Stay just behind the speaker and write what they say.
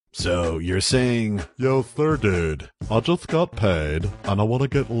So you're saying, Yo, third dude, I just got paid and I want to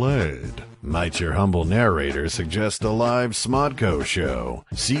get laid. Might your humble narrator suggest a live Smodco show?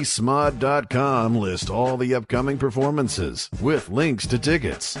 See Smod.com list all the upcoming performances with links to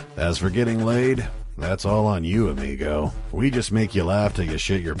tickets. As for getting laid, that's all on you, amigo. We just make you laugh till you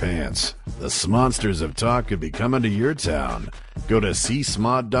shit your pants. The Smonsters of Talk could be coming to your town. Go to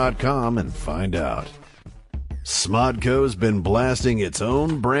csmod.com and find out. Smodco's been blasting its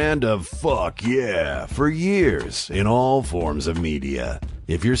own brand of fuck yeah for years in all forms of media.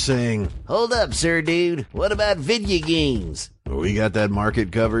 If you're saying, hold up, sir dude, what about video games? We got that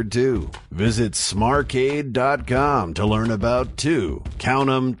market covered too. Visit smarcade.com to learn about count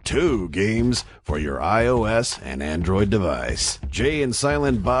 'em, two games for your iOS and Android device. Jay and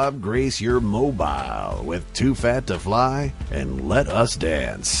Silent Bob grace your mobile with Too Fat to Fly and Let Us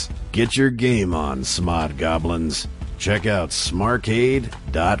Dance. Get your game on, Smod Goblins. Check out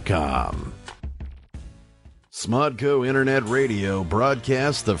smarcade.com. Smodco Internet Radio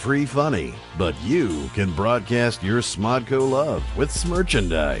broadcasts the free funny, but you can broadcast your Smodco love with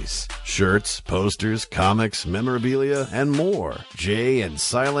merchandise. Shirts, posters, comics, memorabilia, and more.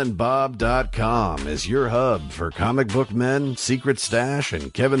 JayandSilentBob.com is your hub for Comic Book Men, Secret Stash,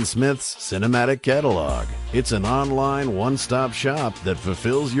 and Kevin Smith's cinematic catalog. It's an online one-stop shop that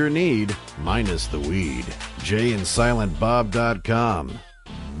fulfills your need, minus the weed. JayandSilentBob.com.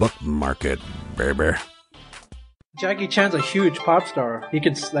 Bookmark it, baby. Jackie Chan's a huge pop star.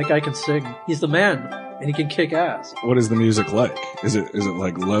 That guy can sing. He's the man, and he can kick ass. What is the music like? Is it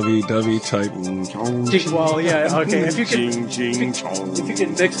like lovey-dovey type? Well, yeah, okay. If you can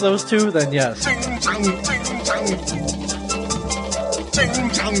mix those two, then yes.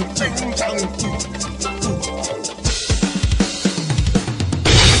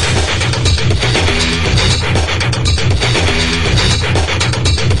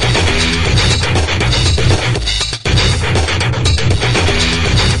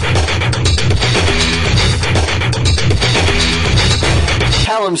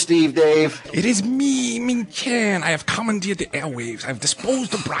 Tell him, Steve Dave. It is me, Ming Chen. I have commandeered the airwaves. I have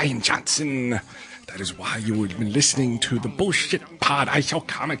disposed of Brian Johnson. That is why you have been listening to the bullshit pod I Sell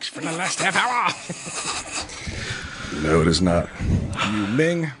Comics for the last half hour. No, it is not. You,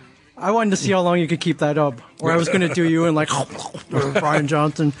 Ming. I wanted to see how long you could keep that up. Or I was going to do you and like Brian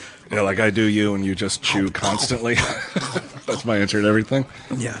Johnson. Yeah, like I do you and you just chew constantly. That's my answer to everything.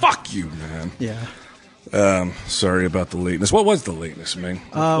 Yeah. Fuck you, man. Yeah. Sorry about the lateness. What was the lateness, Ming?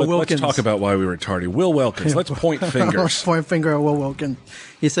 Wilkins. Let's talk about why we were tardy. Will Wilkins. Let's point fingers. Point finger at Will Wilkins.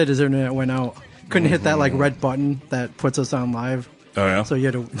 He said his internet went out. Couldn't hit that like red button that puts us on live. Oh, yeah? So you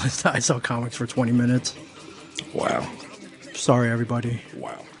had to I Sell Comics for 20 minutes. Wow. Sorry, everybody.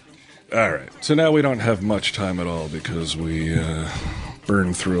 Wow. All right. So now we don't have much time at all because we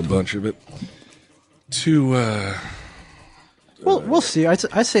burned through a bunch of it. We'll see. I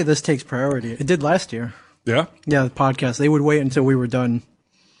say this takes priority. It did last year. Yeah? Yeah, the podcast. They would wait until we were done,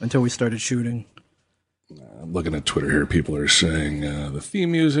 until we started shooting. I'm looking at Twitter here. People are saying the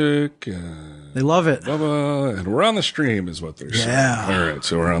theme music. They love it. Blah, blah, and we're on the stream is what they're saying. Yeah. All right,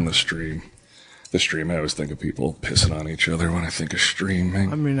 so we're on the stream. The stream, I always think of people pissing on each other when I think of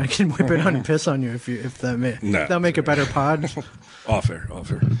streaming. I mean, I can whip it out and piss on you if that'll make a better pod. Off air.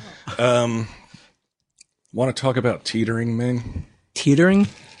 Want to talk about teetering, Ming? Teetering?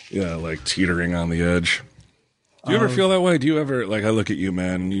 Yeah, like teetering on the edge. Do you ever feel that way? Do you ever, like, I look at you,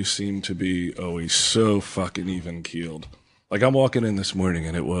 man, and you seem to be always so fucking even-keeled. Like, I'm walking in this morning,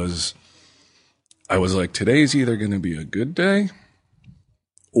 and I was like, today's either going to be a good day,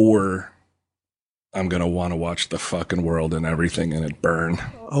 or I'm going to want to watch the fucking world and everything in it burn.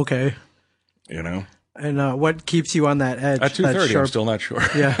 Okay. You know? And what keeps you on that edge? At 2:30, I'm still not sure.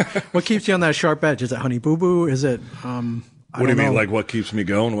 Yeah. What keeps you on that sharp edge? Is it Honey Boo Boo? Is it... What do you mean, like what keeps me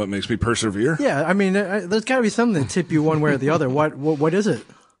going? What makes me persevere? Yeah, I mean, there's got to be something that tip you one way or the other. What is it?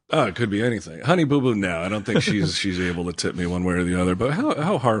 Oh, it could be anything. Honey Boo Boo, no. I don't think she's able to tip me one way or the other. But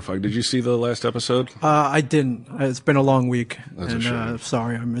how horrifying. Did you see the last episode? I didn't. It's been a long week. That's and, a shame.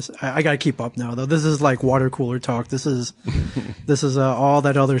 Sorry, I got to keep up now, though. This is like water cooler talk. This is all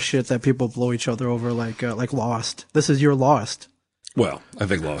that other shit that people blow each other over, like Lost. This is your Lost. Well, I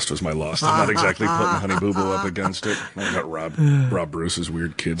think Lost was my Lost. I'm not exactly putting Honey Boo Boo up against it. I got Rob Bruce's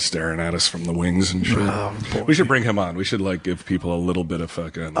weird kid staring at us from the wings and shit. Oh, we should bring him on. We should like give people a little bit of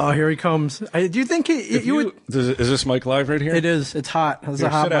fucking. Oh, here he comes. Do you think you would? Is this mic live right here? It is. It's hot. It's a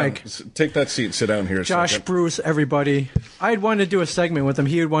hot mic. Take that seat. Sit down here. Josh Bruce, everybody. I'd wanted to do a segment with him.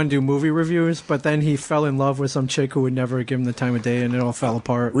 He would want to do movie reviews, but then he fell in love with some chick who would never give him the time of day, and it all fell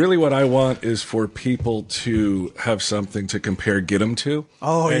apart. Really, what I want is for people to have something to compare Get Get 'em to.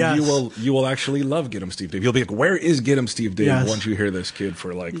 Oh, and yes. you will actually love Get 'em Steve Dave. You'll be like, where is Get 'em Steve Dave? Yes. Once you hear this kid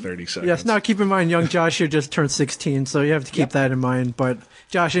for like 30 seconds. Yes. Now keep in mind, young Josh here just turned 16, so you have to keep that in mind. But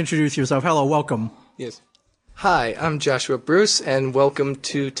Josh, introduce yourself. Hello, welcome. Yes. Hi, I'm Joshua Bruce, and welcome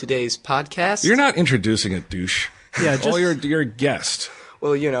to today's podcast. You're not introducing it, douche. Yeah, just You're a guest.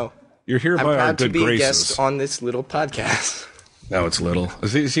 Well, you know, You're here I'm by our proud to good be a graces. guest on this little podcast. Now it's little.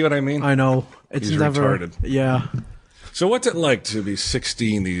 See what I mean? I know it's He's never. retarded. Yeah, So what's it like to be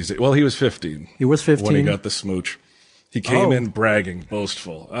 16 these days? Well, he was 15. he was 15. When he got the smooch. He came Oh. in bragging,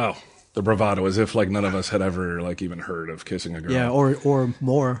 boastful. Oh, the bravado, as if like none of us had ever like even heard of kissing a girl. Yeah, or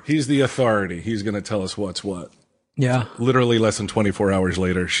more. He's the authority. He's going to tell us what's what. Yeah. Literally less than 24 hours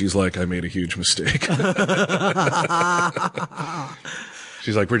later, she's like, I made a huge mistake.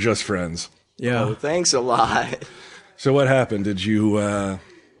 She's like, we're just friends. Yeah. Oh, thanks a lot. So what happened? Did you,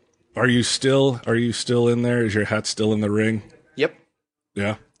 are you still in there? Is your hat still in the ring? Yep.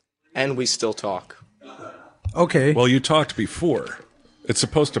 Yeah. And we still talk. Okay. Well, you talked before. It's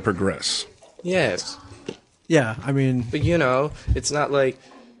supposed to progress. Yes. Yeah. I mean, But, you know, it's not like...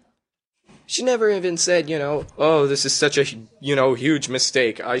 She never even said, you know, oh, this is such a, you know, huge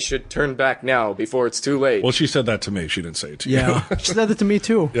mistake. I should turn back now before it's too late. Well, she said that to me. She didn't say it to yeah. you. She said that to me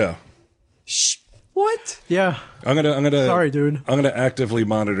too. Yeah. Shh. What? Yeah. I'm gonna. Sorry, dude. I'm gonna actively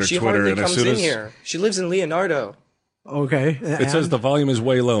monitor She Twitter, hardly and as comes soon in as here. She lives in Leonardo. Okay. it says the volume is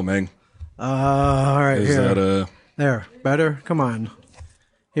way low, man. All right. Is Here. that There. Better. Come on.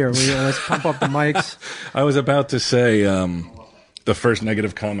 Here. Let's pump up the mics. I was about to say the first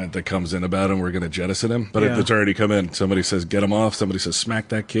negative comment that comes in about him, we're gonna jettison him, but Yeah. it's already come in. Somebody says get him off. Somebody says smack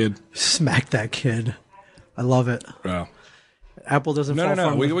that kid. Smack that kid. I love it. Wow. Apple doesn't fall No.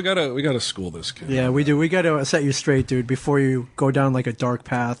 from. We gotta school this kid. Yeah, we do. We got to set you straight, dude, before you go down like a dark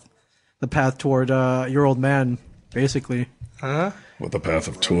path, the path toward your old man, basically. With the path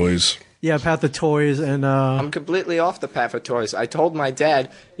of toys. Yeah, path of toys and I'm completely off the path of toys. I told my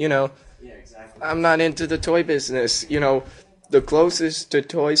dad, you know, I'm not into the toy business. You know, the closest to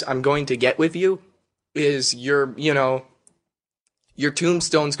toys I'm going to get with you is your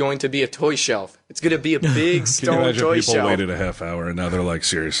tombstone's going to be a toy shelf. It's going to be a big Can you stone imagine toy people shelf. waited a half hour and now they're like,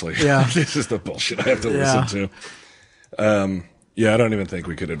 seriously, Yeah. this is the bullshit I have to Yeah. listen to. Yeah, I don't even think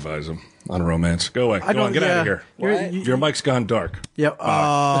we could advise him on romance. Go away. Go don't- on, get out yeah. of here. What? Your mic's gone dark. Yep.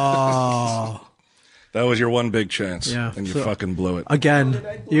 Oh, That was your one big chance, Yeah, and you so- fucking blew it. again.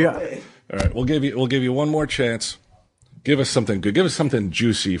 Yeah. All right, we'll give you one more chance. Give us something good. Give us something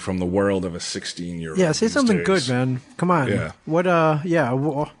juicy from the world of a 16-year-old. Yeah. Say these something days. good, man. Come on. Yeah. What?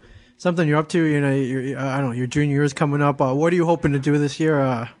 Yeah. Something you're up to. You know. I don't know. Your junior year's coming up. What are you hoping to do this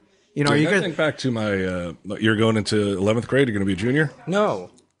year? You know. Are Dude, you I guys? think back to my. You're going into 11th grade. You're going to be a junior. No,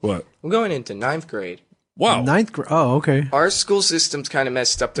 What? I'm going into 9th grade. Wow. Ninth grade. Oh, okay. Our school system's kind of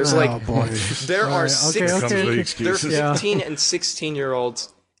messed up. There's Oh like boy. there are right, okay, 16 Comes with okay. excuses. there's 15 and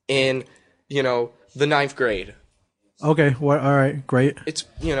 16-year-olds in, you know, the 9th grade. Okay. What? All right. Great. It's,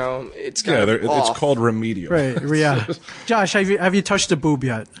 you know, it's kind Yeah, of it's off. called remedial. Right. Yeah. Josh, have you touched a boob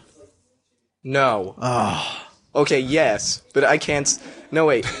yet? No. Okay, yes, but I can't. No,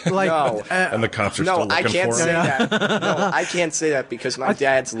 wait. Like. no. And the cops are still No, I looking can't for say him. that. No, I can't say that because my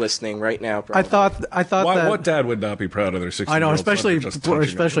dad's listening right now. I Probably. thought Why, that. what dad would not be proud of their 16-year-old I know, son for just touching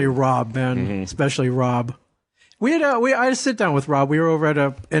especially it? Rob, man, especially Rob. I had a sit down with Rob. We were over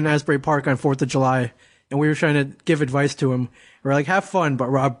at in Asbury Park on 4th of July, and we were trying to give advice to him. We're like, have fun, but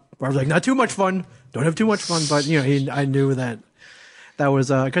Rob was like, not too much fun. Don't have too much fun. But you know, I knew that was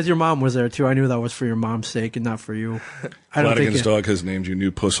because your mom was there too. I knew that was for your mom's sake and not for you. I don't think Flanagan's dog has named you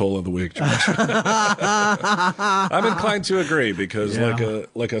new pusshole of the week, Josh. I'm inclined to agree because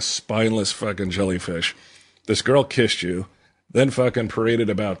like a spineless fucking jellyfish, this girl kissed you, then fucking paraded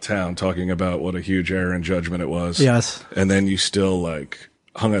about town talking about what a huge error in judgment it was. Yes. And then you still like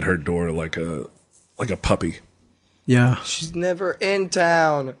hung at her door like a puppy. Yeah, She's never in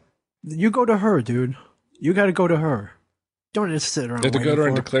town. you go to her, dude. You got to go to her. Don't just sit around. You have to go waiting to her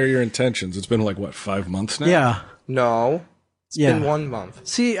and for declare your intentions. It's been like what, 5 months now? Yeah, No, it's yeah. been 1 month.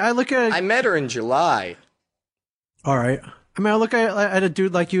 See, I look at. I met her in July. All right. I mean, I look at a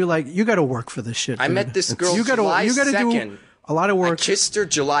dude like you got to work for this shit. I dude. met this girl You gotta, July you gotta 2nd. do a lot of I work. kissed her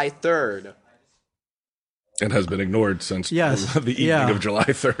July 3rd. And has been ignored since Yes. the evening Yeah. of July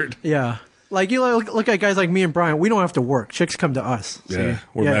 3rd. Yeah. Like you look at guys like me and Brian. We don't have to work. Chicks come to us. Yeah, See?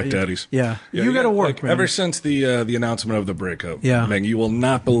 we're Mac Daddies. Yeah. You got to work, like, man. Ever since the announcement of the breakup, Yeah. man, you will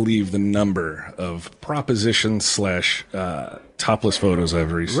not believe the number of proposition / topless photos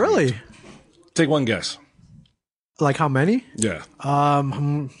I've received. Really? Take one guess. Like how many? Yeah.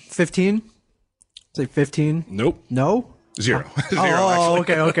 15. Say 15. Nope. No. Zero. Zero, Oh,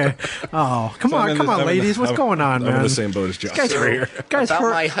 actually. okay. Oh, come I'm on, in the- ladies. What's going on, I'm man? in the same boat as Josh Guys, right here. guys About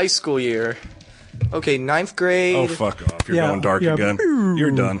hurt. my high school year. Okay, 9th grade. Oh, fuck off. You're Yeah, going dark yeah. again.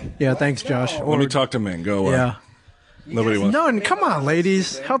 You're done. Yeah, thanks, Josh. Let me talk to Ming. Go away. Yeah. Nobody wants. None. Come on,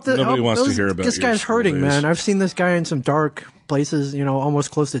 ladies. Nobody help wants to those- hear about this your guy's school hurting, days. man. I've seen this guy in some dark places,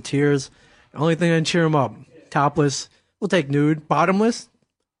 almost close to tears. The only thing that can cheer him up, topless. We'll take nude, bottomless,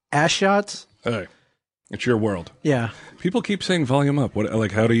 ass shots. Hey, it's your world. Yeah. People keep saying volume up. What?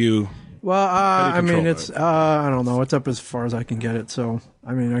 Like, how do you? Well, do you I mean, control it's I don't know. It's up as far as I can get it. So,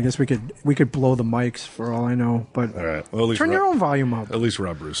 I mean, I guess we could blow the mics for all I know. But All right. Well, at least turn your own volume up. At least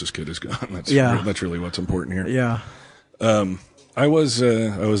Rob Bruce's kid is gone. That's Yeah. That's really what's important here. Yeah. I was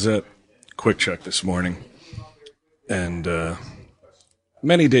at Quick Check this morning, and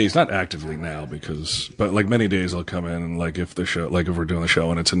many days, not actively now, but like many days I'll come in and like if we're doing the show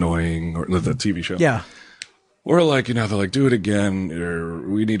and it's annoying, or the TV show, Yeah. or like they're like do it again, or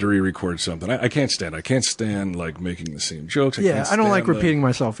we need to re-record something. I can't stand like making the same jokes. Yeah. I don't like stand the- repeating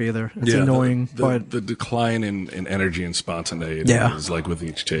myself either. It's Yeah, annoying, the but the decline in energy and spontaneity Yeah. is like with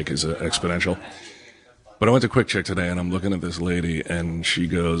each take is exponential. But I went to Quick Check today, and I'm looking at this lady, and she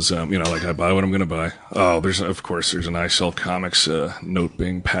goes, like I buy what I'm going to buy. Oh, there's an I Sell Comics note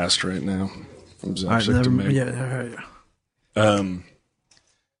being passed right now from Zapsik to me. yeah.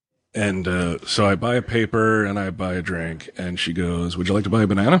 And so I buy a paper and I buy a drink, and she goes, "Would you like to buy a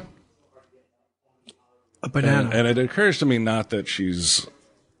banana?" A banana. And it occurs to me not that she's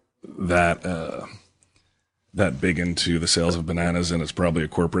that big into the sales of bananas, and it's probably a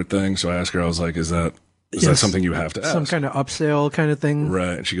corporate thing. So I asked her, I was like, "Is that Yes. something you have to ask?" Some kind of upsell kind of thing.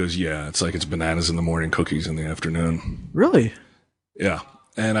 Right. And she goes, "Yeah, it's like it's bananas in the morning, cookies in the afternoon." Really? Yeah.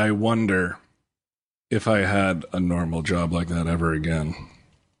 And I wonder if I had a normal job like that ever again.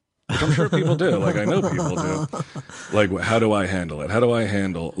 Which I'm sure people do. Like, I know people do. Like, how do I handle it? How do I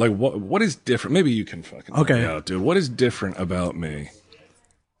handle, like, what is different? Maybe you can fucking help me out, dude. What is different about me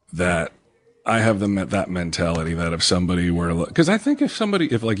that I have that mentality that if somebody were, because I think if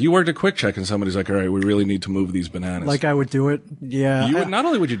like you worked at Quick Check and somebody's like, all right, we really need to move these bananas. Like I would do it. Yeah. You would, not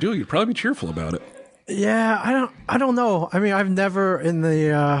only would you do it, you'd probably be cheerful about it. Yeah, I don't know. I mean, I've never in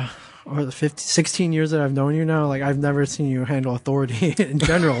the 16 years that I've known you now, like I've never seen you handle authority in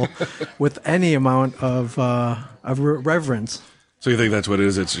general with any amount of reverence. So you think that's what it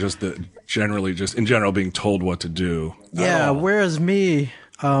is? It's just that generally, just in general, being told what to do. Yeah. Whereas me,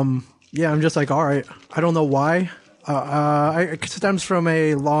 I'm just like, all right. I don't know why. It stems from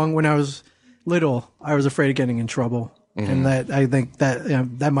when I was little, I was afraid of getting in trouble, and that I think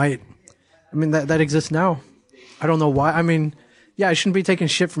that that might. I mean, that exists now. I don't know why. I mean, yeah, I shouldn't be taking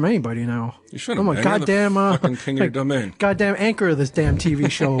shit from anybody now. You shouldn't. I'm a man. You're the goddamn fucking king of your domain. goddamn anchor of this damn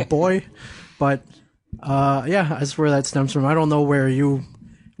TV show, boy. But that's where that stems from. I don't know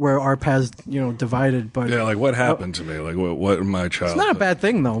where our paths divided, but Yeah, like what happened to me? Like what in my childhood? it's not a bad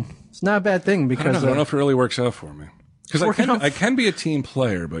thing though. It's not a bad thing because I don't know if it really works out for me. Because I can be a team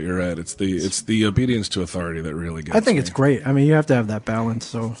player, but you're right. It's the obedience to authority that really gets I think me. it's great. I mean, you have to have that balance.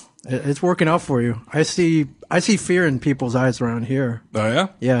 So it's working out for you. I see fear in people's eyes around here. Oh yeah,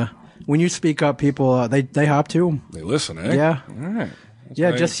 Yeah, when you speak up, people they hop too. they listen, eh? Yeah. All right. That's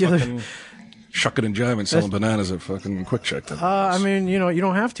Yeah, why just you the other. fucking shucking and jiving selling bananas at fucking Quick Check. Then. I mean, you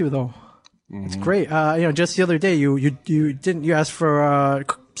don't have to though. It's great. Just the other day, you asked for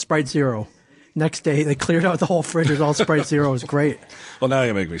Sprite Zero. Next day, they cleared out the whole fridge. It was all Sprite Zero. It was great. Well, now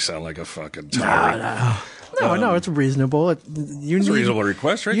you make me sound like a fucking tyrant. No, it's reasonable. It's a reasonable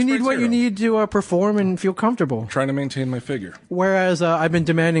request, right? You need Sprite what you Zero. need to perform and feel comfortable. Trying to maintain my figure. Whereas I've been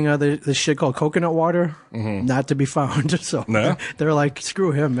demanding this shit called coconut water, not to be found. So No? they're like,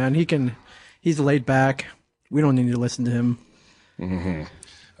 screw him, man. He's laid back. We don't need to listen to him. What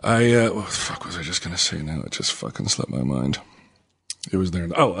the fuck was I just gonna say now? It just fucking slipped my mind. It was there.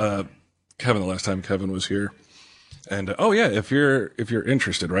 Kevin, the last time Kevin was here. And if you're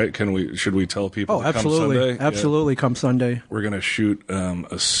interested, right? Should we tell people Oh, to absolutely. come Sunday? Absolutely. Yeah. Come Sunday. We're gonna shoot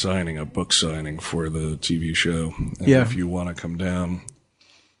a book signing for the TV show. And Yeah. if you want to come down,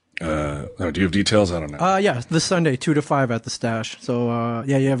 do you have details? I don't know. Yeah, this Sunday, 2 to 5 at the Stash. So,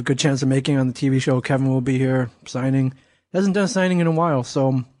 you have a good chance of making on the TV show. Kevin will be here signing. Hasn't done a signing in a while,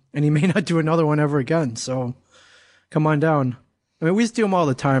 and he may not do another one ever again. So, come on down. I mean, we used to do them all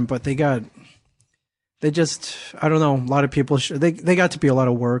the time, but I don't know. A lot of people, they got to be a lot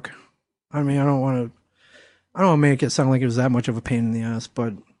of work. I mean, I don't want to make it sound like it was that much of a pain in the ass,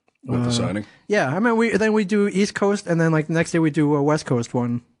 but. With the signing? Yeah, I mean, we do East Coast, and then like the next day we do a West Coast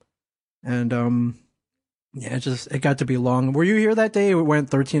one. And it got to be long. Were you here that day? It went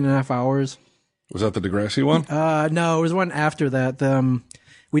 13 and a half hours. Was that the Degrassi one? No, it was one after that.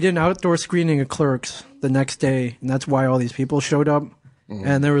 We did an outdoor screening of Clerks the next day, and that's why all these people showed up.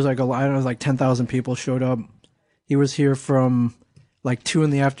 And there was like I don't know, like 10,000 people showed up. He was here from like 2 in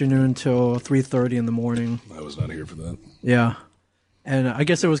the afternoon till 3:30 in the morning. I was not here for that. Yeah. And I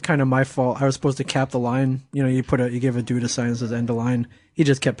guess it was kind of my fault. I was supposed to cap the line. You know, you give a dude a sign that says end of line. He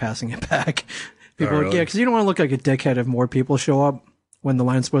just kept passing it back. People, really? yeah, because you don't want to look like a dickhead if more people show up when the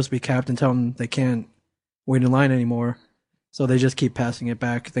line's supposed to be capped and tell them they can't wait in line anymore. So they just keep passing it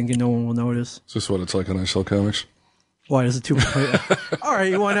back, thinking no one will notice. Is this what it's like on I Sell Comics? Why is it too? All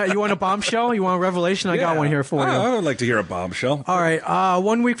right, you want a bombshell? You want a revelation? I got one here for you. I would like to hear a bombshell. All right,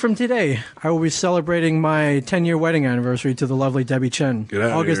 1 week from today, I will be celebrating my 10-year wedding anniversary to the lovely Debbie Chen. Get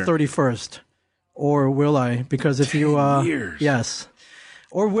out of August here. 31st. Or will I? Because if you... years. Yes.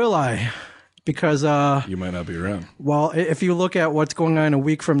 Or will I? Because... You might not be around. well, if you look at what's going on a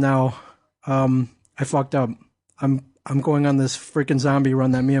week from now, I fucked up. I'm going on this freaking zombie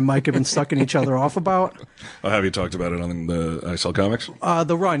run that me and Mike have been sucking each other off about. Have you talked about it on the I Sell Comics?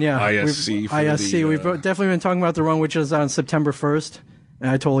 The run, yeah. ISC for ISC. the, We've definitely been talking about the run, which is on September 1st, and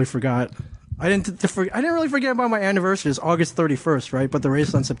I totally forgot. I didn't really forget about my anniversary. It's August 31st, right? But the race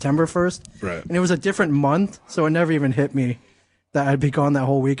is on September 1st. Right. And it was a different month, so it never even hit me that I'd be gone that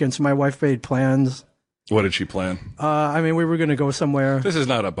whole weekend. So my wife made plans. What did she plan? I mean, we were going to go somewhere. This is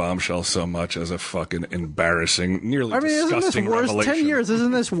not a bombshell so much as a fucking embarrassing, nearly Isn't this disgusting worse? revelation. 10 years,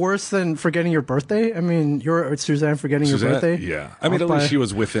 isn't this worse than forgetting your birthday? I mean, you're Suzanne forgetting your birthday? Yeah. I mean, at least she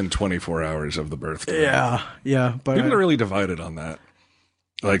was within 24 hours of the birthday. Yeah. But People are really divided on that.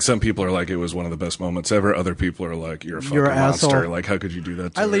 Like, some people are like, it was one of the best moments ever. Other people are like, you're a fucking You're an monster. asshole. Like, how could you do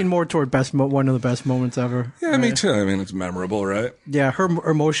that to I her? lean more toward one of the best moments ever. Yeah, me too. I mean, it's memorable, right? Yeah, her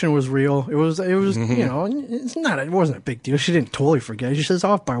emotion was real. It was Mm-hmm. you know, it wasn't a big deal. She didn't totally forget. She says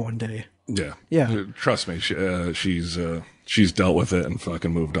off by one day. Yeah. Yeah. Trust me, she's dealt with it and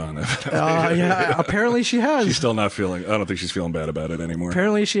fucking moved on. Yeah, apparently she has. She's still not feeling, I don't think she's feeling bad about it anymore.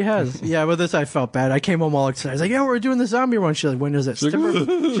 Apparently she has. Yeah, but this I felt bad. I came home all excited. I was like, yeah, we're doing the zombie run. She's like, when is it? September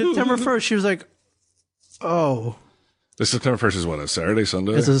 1st. She was like, oh. The September 1st is what, a Saturday,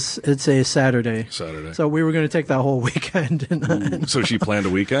 Sunday? It's a Saturday. Saturday. So we were going to take that whole weekend. So she planned a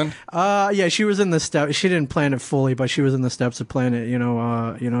weekend? Yeah, she was in the steps. She didn't plan it fully, but she was in the steps of planning it. You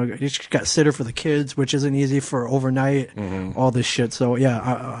know, she got sitter for the kids, which isn't easy for overnight. All this shit. So yeah,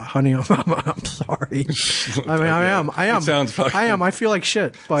 honey, I'm sorry. I mean, I am. It sounds fucking- I am. I feel like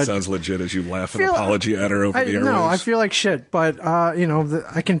shit, but Sounds legit as you laugh an feel- apology at her over the airwaves. no, I feel like shit. But you know,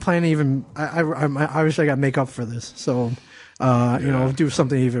 I can plan even. I obviously got to make up for this. So you know, do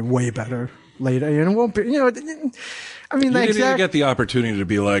something even way better later. And it won't be. You know, I mean, You the didn't even exact. get the opportunity to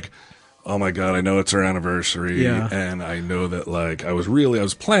be like, oh my God, I know it's our anniversary. Yeah. And I know that, like, I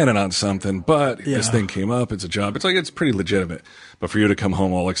was planning on something, but this Yeah. thing came up. It's a job. It's like, it's pretty legitimate. But for you to come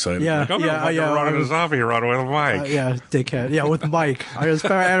home all excited. Yeah, like, yeah. running a zombie run with Mike. Yeah, dickhead. Yeah, with Mike. It's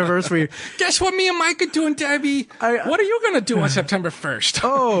our anniversary. Guess what me and Mike are doing, Debbie? What are you going to do on September 1st?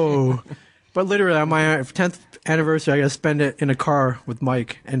 Oh, but literally on my 10th anniversary, I got to spend it in a car with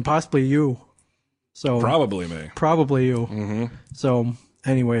Mike and possibly you. So Probably me. probably you. Mm-hmm. So,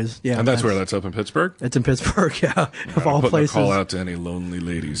 anyways, yeah. And that's where that's up in Pittsburgh? It's in Pittsburgh. Yeah, of all Putting places. a call out to any lonely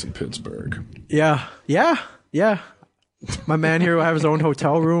ladies in Pittsburgh. Yeah. My man here will have his own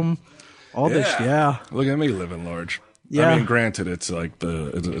hotel room. All this. Yeah. Look at me living large. Yeah. I mean, granted, it's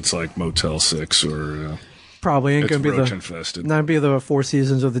like Motel 6 or Probably ain't it's gonna be roach the infested. not be the Four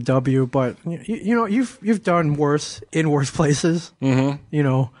Seasons or the W, but you know you've done worse in worse places. Mm-hmm. You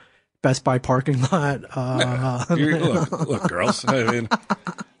know, Best Buy parking lot. Look, girls. I mean,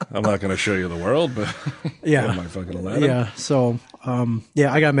 I'm not going to show you the world, but Yeah. what am I fucking allowed? Yeah. So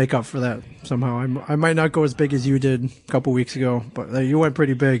yeah, I gotta make up for that somehow. I might not go as big as you did a couple weeks ago, but you went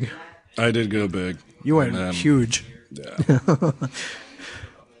pretty big. I did go big. You went And then- huge. Yeah.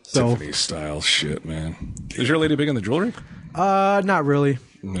 So Tiffany style shit, man. Is your lady big in the jewelry? not really.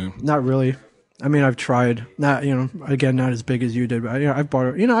 No. Not really. I mean, I've tried. Not, you know, again, not as big as you did, but I've bought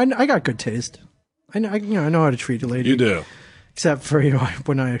her. You know, I got good taste. I know how to treat a lady. You do. Except for, you know,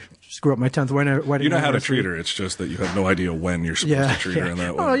 when I screw up my 10th wedding. You know how to anniversary. treat her. It's just that you have no idea when you're supposed to treat her in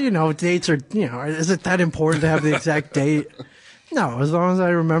that way. Well, you know, dates are, you know, is it that important to have the exact date? No, as long as I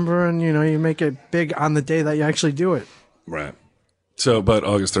remember and, you know, you make it big on the day that you actually do it. Right. So, but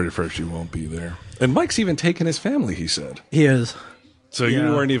August 31st, you won't be there. And Mike's even taking his family, he said. He is. So Yeah.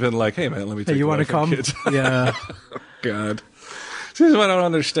 you weren't even like, hey, man, let me take Hey, you the want to wife and come? kids. Yeah. God. This is what I don't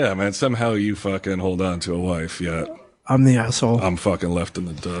understand, man. Somehow you fucking hold on to a wife, yet I'm the asshole. I'm fucking left in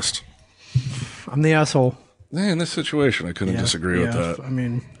the dust. I'm the asshole. In this situation, I couldn't disagree with that. I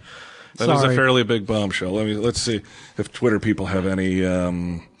mean, That is a Sorry. fairly big bombshell. Let's see if Twitter people have any.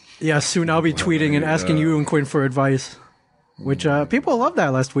 Yeah, soon I'll be tweeting and asking you and Quinn for advice, which people loved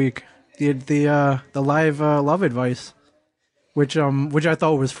that last week. The live love advice, which I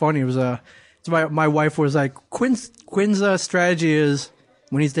thought was funny. It was my wife was like, Quinn's strategy is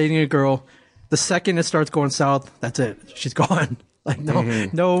when he's dating a girl, the second it starts going south, that's it. She's gone. Like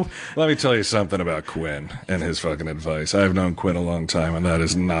no. Let me tell you something about Quinn and his fucking advice. I've known Quinn a long time, and that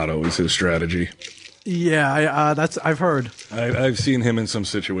is not always his strategy. Yeah, I've heard. I've seen him in some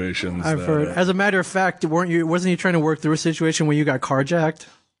situations. I've heard. As a matter of fact, wasn't he trying to work through a situation where you got carjacked?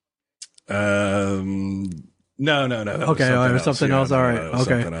 No. Okay, it was something else. All right. Okay.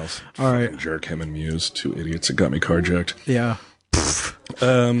 Something else. All right. Fucking jerk, him and Muse, two idiots that got me carjacked. Yeah.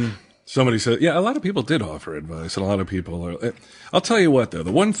 Somebody said, yeah, a lot of people did offer advice, and a lot of people are. I'll tell you what, though,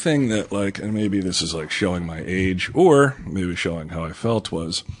 the one thing that, like, and maybe this is like showing my age, or maybe showing how I felt,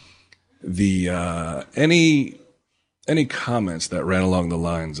 was the any comments that ran along the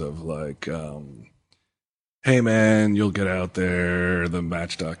lines of like, hey man, you'll get out there, the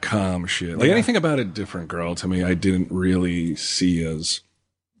Match.com shit, like anything about a different girl to me, I didn't really see as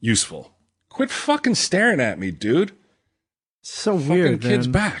useful. Quit fucking staring at me, dude. So weird, Kid's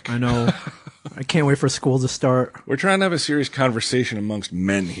man. back. I know. I can't wait for school to start. We're trying to have a serious conversation amongst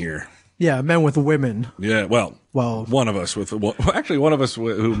men here. Yeah, men with women. Yeah, well, one of us with actually one of us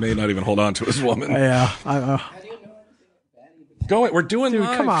who may not even hold on to his woman. Yeah. Go away. We're doing Dude,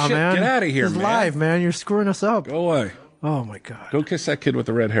 live come on, shit. man. Get out of here, It's man. live, man. You're screwing us up. Go away. Oh my god. Go kiss that kid with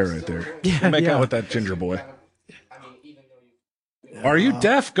the red hair right there. Yeah, Make yeah. out with that ginger boy. Are you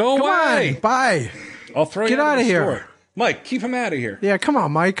deaf? Go Come away. on. Bye. I'll throw Get you out outta of the here. store. Mike, keep him out of here. Yeah, come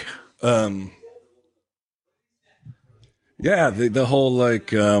on, Mike. Yeah, the whole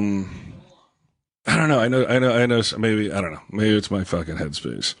like I don't know. I know. Maybe I don't know. Maybe it's my fucking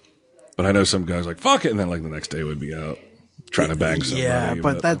headspace. But I know some guys like fuck it, and then like the next day would be out trying to bang somebody. Yeah,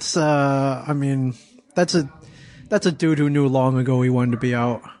 but that's I mean, that's a dude who knew long ago he wanted to be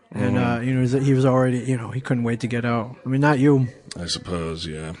out, and you know he was already he couldn't wait to get out. I mean, not you. I suppose,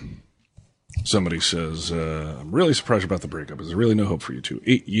 yeah. Somebody says, I'm really surprised about the breakup. Is there really no hope for you two?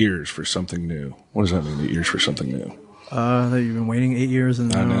 8 years for something new. What does that mean, 8 years for something new? That you've been waiting 8 years,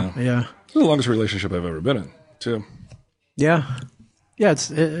 and I know. yeah, It's the longest relationship I've ever been in, too. yeah.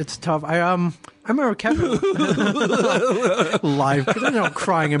 It's tough. I remember Kevin live,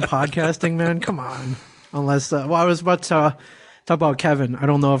 crying and podcasting, man. Come on, unless I was about to talk about Kevin. I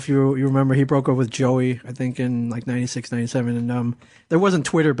don't know if you remember, he broke up with Joey, I think in like 96, 97, and there wasn't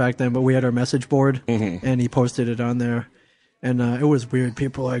Twitter back then, but we had our message board, and he posted it on there, and it was weird.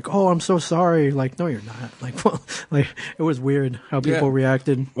 People were like, "Oh, I'm so sorry." Like, no, you're not. Like, well, like it was weird how people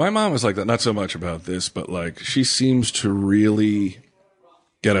reacted. My mom was like that, not so much about this, but like she seems to really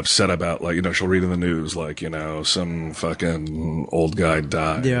get upset about, like, she'll read in the news, like, some fucking old guy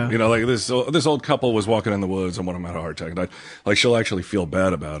died. Yeah. Like this old couple was walking in the woods and one of them had a heart attack and died. Like, she'll actually feel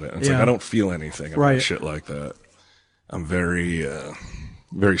bad about it. And it's like, I don't feel anything about shit like that. I'm very,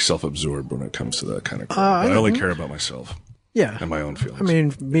 very self-absorbed when it comes to that kind of crap. I only care about myself. Yeah. And my own feelings. I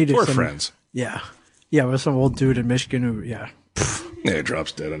mean, me to Or some friends. Yeah. Yeah, with some old dude in Michigan who, yeah, he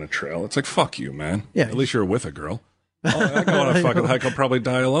drops dead on a trail. It's like, fuck you, man. Yeah. At least you're with a girl. I go on a fucking hike. I'll probably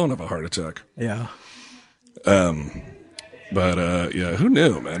die alone of a heart attack. Yeah. But yeah, who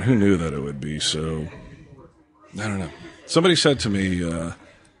knew, man? Who knew that it would be so? I don't know. Somebody said to me,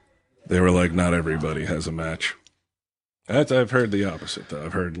 they were like, not everybody has a match. I've heard the opposite, though.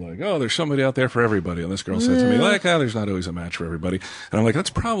 I've heard like, oh, there's somebody out there for everybody. And this girl said to me, like, there's not always a match for everybody. And I'm like, that's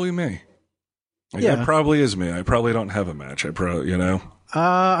probably me. Like, that probably is me. I probably don't have a match.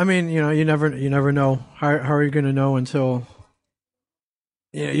 I mean, you never know. How are you going to know until,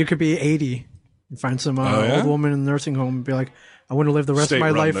 you could be 80 and find some old woman in the nursing home and be like, I want to live the rest of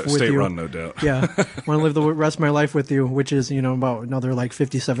my life with you. State run, no doubt. Yeah. I want to live the rest of my life with you, which is, about another like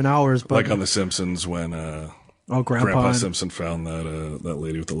 57 hours. But like on The Simpsons when, Grandpa Simpson found that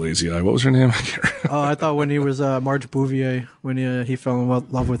lady with the lazy eye. What was her name? I can't remember. Oh, I thought when he was Marge Bouvier, when he fell in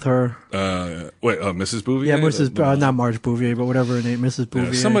love with her. Mrs. Bouvier? Yeah, not Marge Bouvier, but whatever her name, Mrs.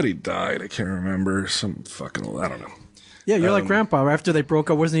 Bouvier. Yeah, somebody died. I can't remember. Some fucking, I don't know. Yeah, you're like Grandpa. After they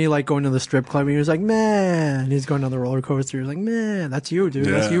broke up, wasn't he like going to the strip club? And he was like, man. He's going on the roller coaster. He was like, man, that's you, dude.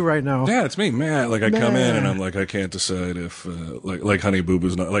 Yeah. That's you right now. Yeah, it's me, man. Like I come in and I'm like, I can't decide if like Honey Boo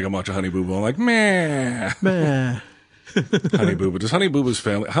Boo's not like I'm watching Honey Boo Boo. I'm like, man. Honey Boo Boo. Does Honey Boo Boo's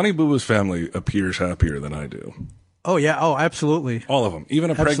family appears happier than I do? Oh yeah. Oh, absolutely. All of them.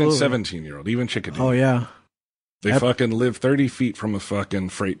 Even a pregnant 17-year-old. Even Chickadee. Oh yeah. They fucking live 30 feet from a fucking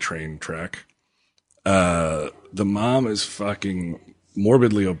freight train track. The mom is fucking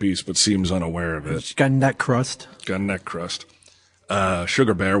morbidly obese, but seems unaware of it. She's got neck crust. Got neck crust.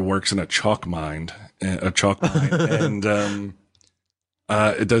 Sugar Bear works in a chalk mine, and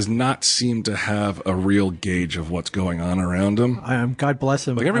it does not seem to have a real gauge of what's going on around him. God bless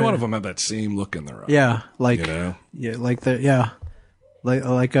him. Like every one of them have that same look in their eye. Yeah, like you know?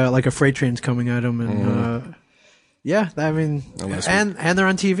 like a freight train's coming at him, and I mean, and they're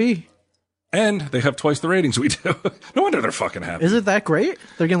on TV. And they have twice the ratings we do. No wonder they're fucking happy. Is it that great?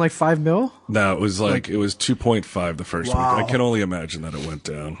 They're getting like $5 million? No, it was it was 2.5 the first week. I can only imagine that it went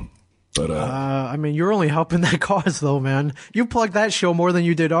down. But I mean, you're only helping that cause, though, man. You plugged that show more than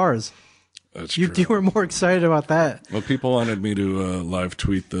you did ours. That's you true. were more excited about that. Well, people wanted me to live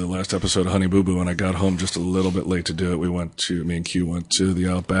tweet the last episode of Honey Boo Boo, and I got home just a little bit late to do it. Me and Q went to the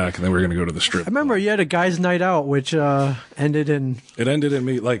Outback, and then we were going to go to the strip. I remember you had a guys' night out, which ended in... It ended in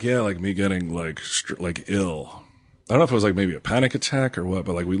me, me getting, ill. I don't know if it was, maybe a panic attack or what,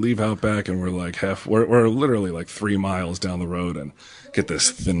 but, we leave Outback, and we're literally, 3 miles down the road, and get this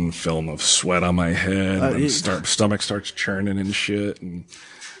thin film of sweat on my head, and stomach starts churning and shit, and...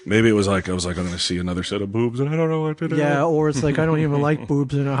 Maybe it was I was I'm going to see another set of boobs, and I don't know what to do. Yeah, or it's I don't even like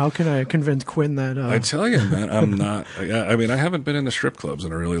boobs, and how can I convince Quinn that... I tell you, man, I'm not... I mean, I haven't been in the strip clubs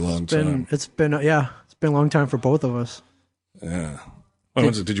in a really long time. It's been a long time for both of us. Yeah.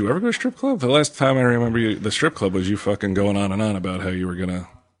 Well, did you ever go to a strip club? The last time I remember the strip club was you fucking going on and on about how you were going to...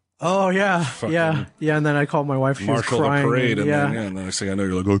 Oh, yeah. Yeah, and then I called my wife. She Marshal was crying. The parade, and then the next thing I know,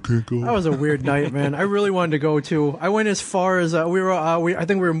 you're like, I can't go. That was a weird night, man. I really wanted to go, too. I went as far as, I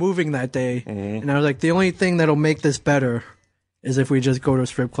think we were moving that day, and I was like, the only thing that'll make this better is if we just go to a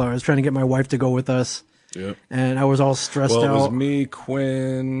strip club. I was trying to get my wife to go with us, and I was all stressed out. Well, it was me,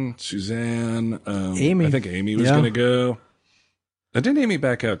 Quinn, Suzanne, Amy. I think Amy was going to go. Didn't Amy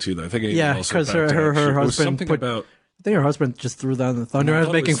back out, too, though? I think Amy also backed out. Her husband I think her husband just threw down the thunder. I was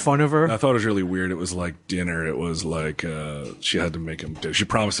making fun of her. I thought it was really weird. It was like dinner. It was she had to make him. She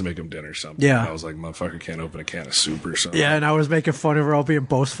promised to make him dinner something. Yeah. I was like, motherfucker can't open a can of soup or something. Yeah, and I was making fun of her all being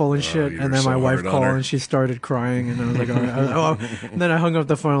boastful and shit. And then my wife called and she started crying, and I was like, all right. And then I hung up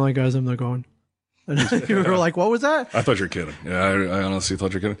the phone. I'm like, guys, I'm not going. And you were like, what was that? I thought you were kidding. Yeah, I honestly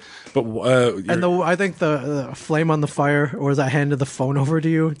thought you were kidding. But I think the flame on the fire was I handed the phone over to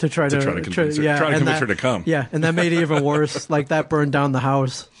you to try to convince her to come. Yeah, and that made it even worse. That burned down the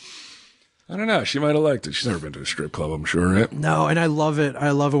house. I don't know. She might have liked it. She's never been to a strip club, I'm sure, right? No, and I love it.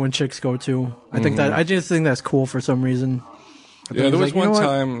 I love it when chicks go too. I just think that's cool for some reason. Yeah, there was one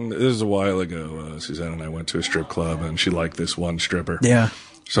time, this was a while ago, Suzanne and I went to a strip club, and she liked this one stripper. Yeah.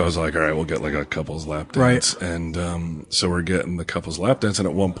 So I was like, all right, we'll get a couple's lap dance. Right. And so we're getting the couple's lap dance. And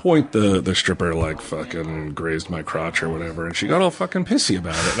at one point, the stripper fucking grazed my crotch or whatever. And she got all fucking pissy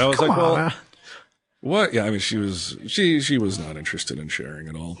about it. And I was well, what? Yeah, I mean, she was not interested in sharing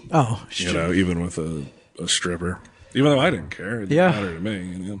at all. Oh, shit. Even with a stripper. Even though I didn't care. It didn't matter to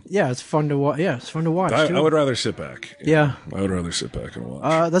me. Yeah, it's fun to watch. Yeah, it's fun to watch. I would rather sit back. Yeah. I would rather sit back and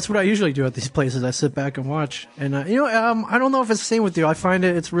watch. That's what I usually do at these places. I sit back and watch. And, I don't know if it's the same with you. I find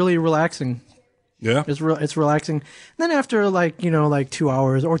it's really relaxing. Yeah. It's relaxing. And then after 2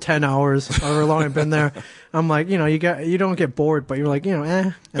 hours or 10 hours, however long I've been there, I'm like, you don't get bored, but you're like,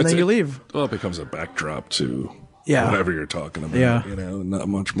 and then you leave. Well, it becomes a backdrop to whatever you're talking about. Yeah. Not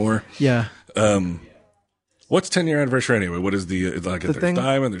much more. Yeah. What's 10-year anniversary anyway? What is there's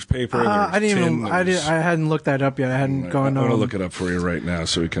diamond, there's paper, I hadn't looked that up yet. I hadn't gone. I'm gonna look it up for you right now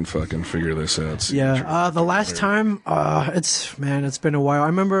so we can fucking figure this out. Yeah. The last time, it's been a while. I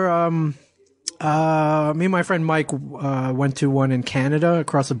remember, me and my friend Mike went to one in Canada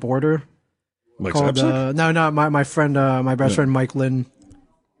across the border. Mike called, no, my friend, my best friend Mike Lynn,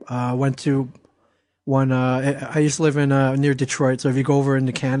 went to one. I used to live in near Detroit, so if you go over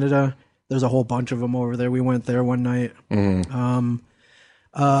into Canada. There's a whole bunch of them over there. We went there one night. Mm-hmm.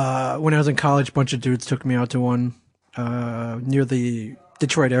 When I was in college, a bunch of dudes took me out to one near the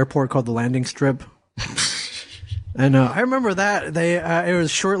Detroit airport called the Landing Strip. And I remember that it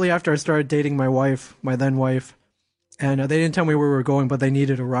was shortly after I started dating my then wife, and they didn't tell me where we were going, but they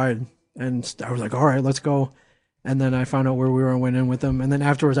needed a ride, and I was like, all right, let's go. And then I found out where we were and went in with them. And then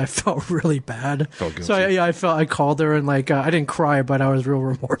afterwards, I felt really bad. So I called her and I didn't cry, but I was real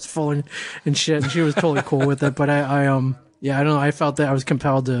remorseful and shit. And she was totally cool with it. But I don't know. I felt that I was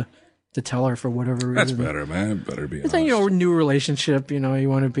compelled to tell her for whatever reason. That's better, man. Better be honest. It's new relationship. You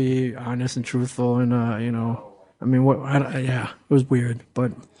want to be honest and truthful. And it was weird,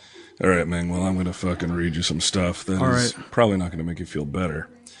 but. All right, man. Well, I'm going to fucking read you some stuff that is probably not going to make you feel better.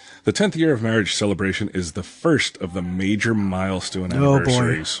 The 10th year of marriage celebration is the first of the major milestone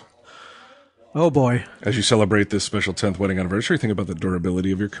anniversaries. Oh boy. As you celebrate this special 10th wedding anniversary, think about the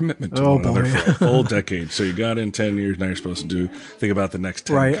durability of your commitment to Oh, one another boy. for a full decade. So you got in 10 years, now you're supposed to think about the next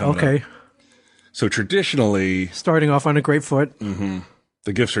 10 Right. coming Okay. up. So traditionally, Starting off on a great foot.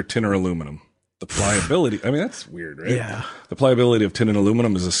 the gifts are tin or aluminum. The pliability, I mean, that's weird, right? Yeah. The pliability of tin and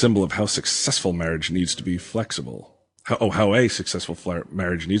aluminum is a symbol of how successful marriage needs to be flexible. How a successful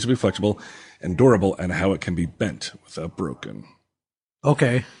marriage needs to be flexible and durable, and how it can be bent without broken.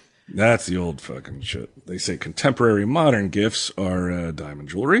 Okay. That's the old fucking shit. They say contemporary modern gifts are diamond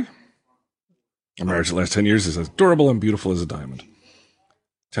jewelry. A marriage that lasts 10 years is as durable and beautiful as a diamond.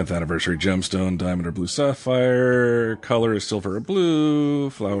 10th anniversary gemstone, diamond or blue sapphire. Color is silver or blue.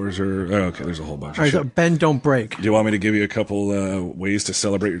 Flowers are... Oh, okay, there's a whole bunch All of right. shit. So bend, don't break. Do you want me to give you a couple ways to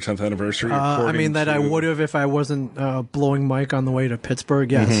celebrate your 10th anniversary? I mean, that I would have if I wasn't blowing Mike on the way to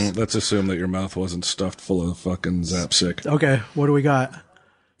Pittsburgh. Yes. Let's assume that your mouth wasn't stuffed full of fucking Zapsic. Okay. What do we got?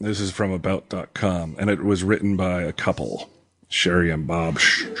 This is from About.com, and it was written by a couple, Sherry and Bob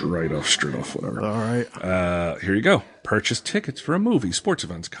Stridoff, whatever. All right. Here you go. Purchase tickets for a movie, sports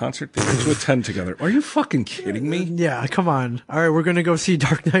events, concert, theater to attend together. Are you fucking kidding me? Yeah. Come on. All right. We're gonna go see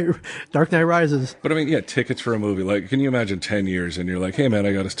Dark Knight Rises. But I mean, yeah, tickets for a movie. Like, can you imagine 10 years and you're like, hey man,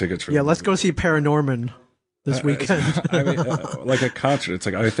 I got us tickets for Yeah. the Let's movie. go see Paranorman this weekend. I mean, like a concert. It's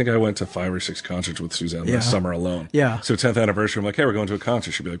like, I think I went to 5 or 6 concerts with Suzanne Yeah. last summer alone. Yeah. So 10th anniversary, I'm like, hey, we're going to a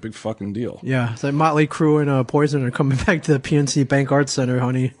concert. She'd be like, big fucking deal. Yeah. It's like Motley Crue and Poison are coming back to the PNC Bank Arts Center,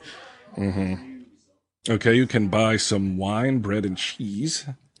 honey. Okay, you can buy some wine, bread, and cheese.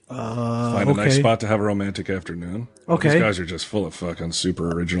 Find a nice okay. spot to have a romantic afternoon. Okay. These guys are just full of fucking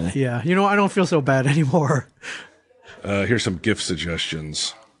super original. Yeah. You know, I don't feel so bad anymore. Here's some gift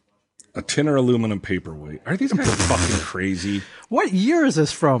suggestions. A tin or aluminum paperweight. Are these guys fucking crazy? What year is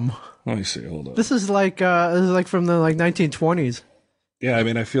this from? Let me see. Hold on. This is like from the 1920s. Yeah, I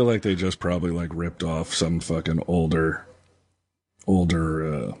mean, I feel like they just probably like ripped off some fucking older,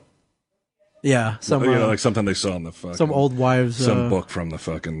 Yeah. Some like something they saw in the fucking some old wives. some book from the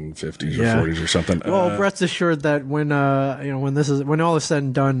fucking 50s yeah. or 40s or something. Well, rest assured that when when all is said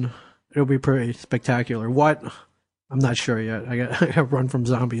and done, it'll be pretty spectacular. What? I'm not sure yet. I got Run from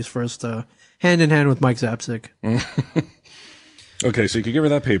Zombies first, hand in hand with Mike Zapsik. Okay, so you could give her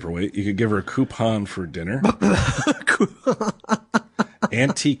that paperweight. You could give her a coupon for dinner.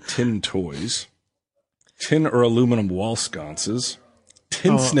 Antique tin toys. Tin or aluminum wall sconces.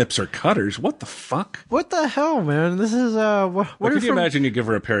 Tin snips or cutters. What the fuck? What the hell, man? This is what Like, are could you from, imagine you give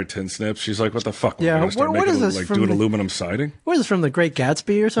her a pair of tin snips? She's like, what the fuck? Yeah, We're gonna start what making, is this like from doing the- aluminum siding? what is this, from The Great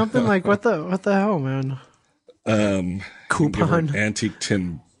Gatsby or something? Like what the hell, man? Give her an Coupon. antique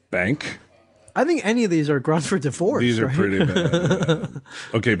tin bank. I think any of these are grounds for divorce. These are right? pretty bad.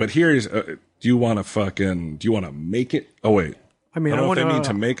 Okay, but here's, do you want to make it? Oh, wait. I mean, I I don't know want if they mean to.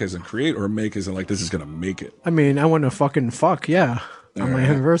 to make as in create or make as in like this is going to make it. I mean, I want to fucking fuck. Yeah, on my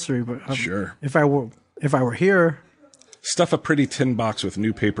anniversary. But Sure. if I were here, Stuff a pretty tin box with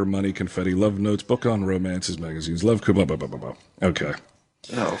new paper, money, confetti, love notes, book on romances, magazines, love, blah, blah, blah, blah, blah. Okay.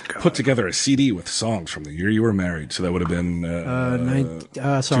 oh god. Put together a CD with songs from the year you were married. So that would have been,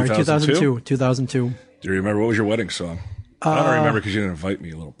 2002. 2002. do you remember what was your wedding song? I don't remember because you didn't invite me,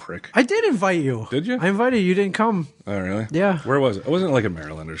 you little prick. I did invite you. Did you? I invited you. You didn't come. Oh, really? Yeah. Where was it? Wasn't it like in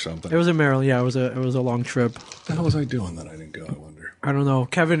Maryland or something? It was in Maryland. Yeah, it was a long trip. What the hell was I doing that I didn't go, I wonder? I don't know.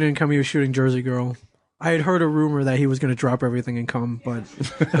 Kevin didn't come. He was shooting Jersey Girl. I had heard a rumor that he was going to drop everything and come, but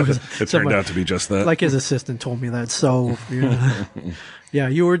It turned out to be just that. like his assistant told me that. So yeah, yeah,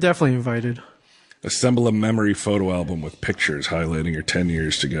 you were definitely invited. Assemble a memory photo album with pictures highlighting your 10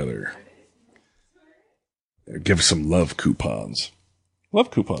 years together. Give some love coupons.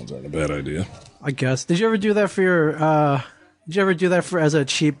 Love coupons aren't a bad idea. I guess. Did you ever do that for your? Did you ever do that for as a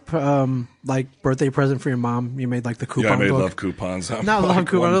cheap like birthday present for your mom? You made like the coupon Yeah, I made book. love coupons. Not Like love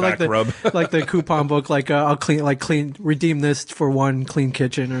coupon, one like back rub. like the coupon book. Like I'll redeem this for one clean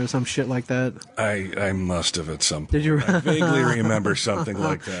kitchen or some shit like that. I must have at some point. Did you? I vaguely remember something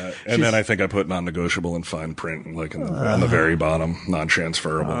like that. And then I think I put non-negotiable in fine print, like on the very bottom,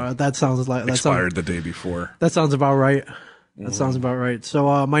 non-transferable. That sounds like that sounds, Expired the day before. that sounds about right. Mm-hmm. That sounds about right.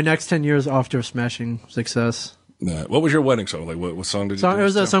 So my next 10 years off to a smashing success. What was your wedding song? Like, what song did you So do? it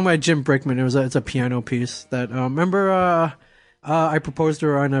was a song by Jim Brickman. It's a piano piece that remember I proposed to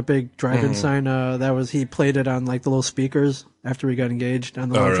her on a big drive-in Mm-hmm. sign. He played it on like the little speakers after we got engaged on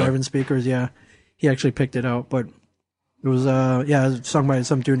the little really? drive-in speakers. Yeah, he actually picked it out, but it was it was a song by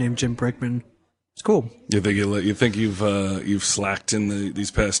some dude named Jim Brickman. It's cool. You think you've slacked in these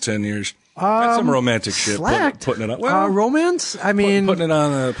past 10 years? That's some romantic shit. slacked. Putting it on. Well, Romance? I mean, putting it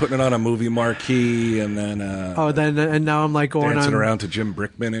on a movie marquee, and then and now I'm like going dancing on around to Jim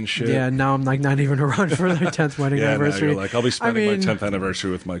Brickman and shit. Yeah, now I'm like not even around for their 10th wedding Yeah, now anniversary. you're like, I'll be spending I mean, my 10th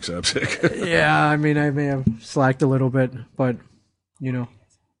anniversary with Mike Zapsik. Yeah, I mean, I may have slacked a little bit, but you know,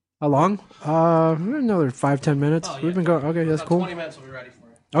 how long? Another 5-10 minutes. We've been going. Okay, that's cool. 20 minutes will be ready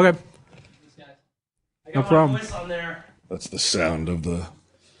for you. Okay, no problem. On there. That's the sound of the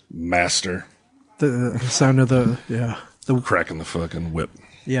master The sound of the cracking the fucking whip.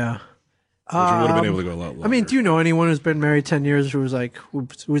 yeah. Which we would have been able to go a lot longer. I mean, do you know anyone who's been married 10 years who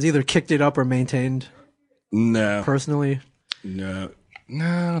was either kicked it up or maintained No. personally? No,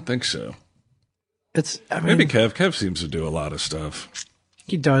 I don't think so. I mean, Maybe Kev. Kev seems to do a lot of stuff.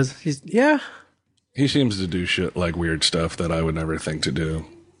 he does. He seems to do shit like weird stuff that I would never think to do.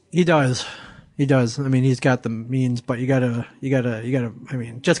 He does. He does. I mean, he's got the means, but you gotta. I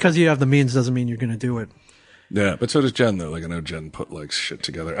mean, just because you have the means doesn't mean you're gonna do it. Yeah, but so does Jen though. Like I know Jen put like shit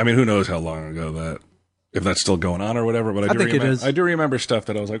together. I mean, who knows how long ago if that's still going on or whatever. But I think it is. I do remember stuff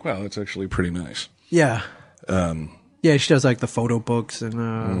that I was like, wow, that's actually pretty nice. Yeah. Yeah, she does like the photo books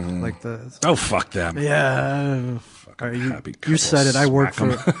and like the. Oh fuck them. Yeah. Happy You said it. I work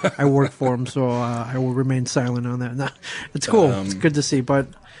couple, for. I work for him, so I will remain silent on that. No, it's cool. It's good to see, but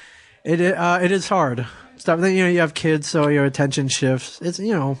it is hard. Stuff. Then you have kids, so your attention shifts. It's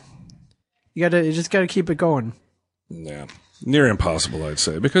you just gotta keep it going. Yeah, near impossible, I'd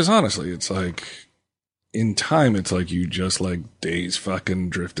say, because honestly, it's like in time, it's like you just like days fucking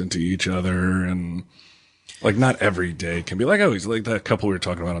drift into each other and. Like, not every day can be like, oh, he's like that couple we were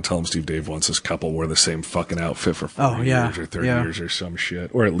talking about on Tell 'em Steve Dave once. This couple wore the same fucking outfit for 40 years or 30 years or some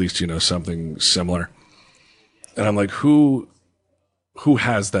shit. Or at least, something similar. And I'm like, who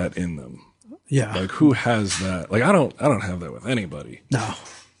has that in them? Yeah. Like, who has that? Like, I don't have that with anybody. No.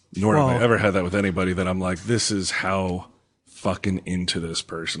 Nor have I ever had that with anybody that I'm like, this is how fucking into this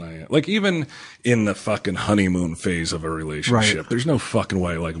person I am. Like, even in the fucking honeymoon phase of a relationship, there's no fucking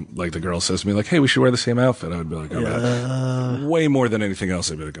way, like the girl says to me, like, hey, we should wear the same outfit. I would be like, I'm out. Way more than anything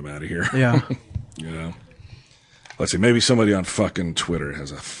else, I'd be like, I'm out of here. Yeah. Let's see, maybe somebody on fucking Twitter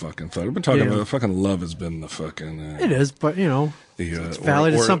has a fucking thought. We've been talking about fucking love has been the fucking... it is, but, it's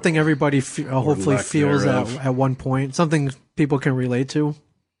valid. It's something everybody hopefully feels at one point. Something people can relate to.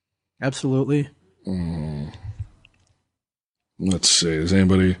 Absolutely. Let's see. Does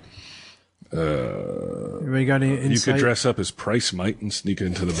anybody... Everybody got any insight? You could dress up as Price Mite and sneak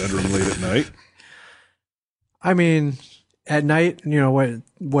into the bedroom late at night. I mean, at night, when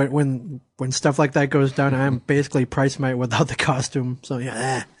stuff like that goes down, I'm basically Price Mite without the costume. So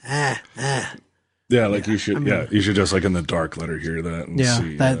yeah, Yeah, like you should. You should just like in the dark let her hear that and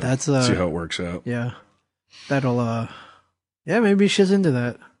see. That's see how it works out. Yeah, that'll. Yeah, maybe she's into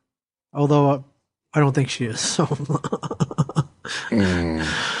that. Although I don't think she is. So.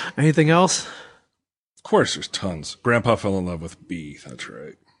 Anything else? Of course, there's tons. Grandpa fell in love with B. That's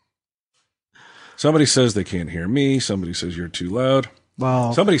right. Somebody says they can't hear me. Somebody says you're too loud.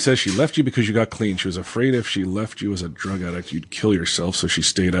 Well, somebody says she left you because you got clean. She was afraid if she left you as a drug addict, you'd kill yourself, so she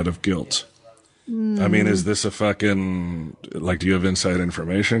stayed out of guilt. I mean, is this a fucking like? Do you have inside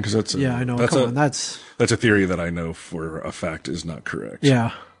information? Because that's I know. That's a theory that I know for a fact is not correct.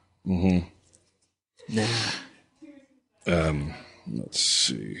 Yeah. Mm-hmm. Nah. Let's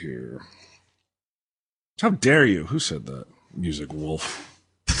see here. How dare you? Who said that? Music Wolf.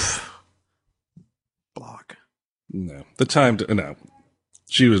 Block. No. The time to... No.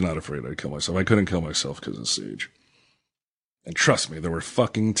 She was not afraid I'd kill myself. I couldn't kill myself because of Sage. And trust me, there were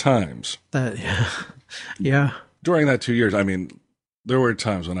fucking times. Yeah. During that 2 years, I mean, there were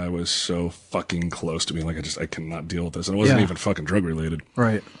times when I was so fucking close to being like, I cannot deal with this. And it wasn't even fucking drug related.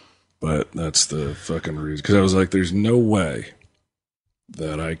 Right. But that's the fucking reason. Because I was like, there's no way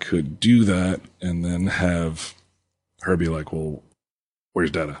that I could do that and then have her be like, well,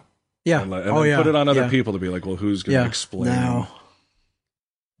 where's Dada? Yeah. And then put it on other people to be like, well, who's going to explain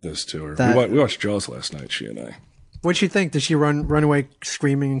this to her? We watched Jaws last night, she and I. What'd she think? Did she run away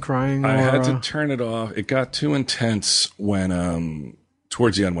screaming and crying? I had to turn it off. It got too intense when,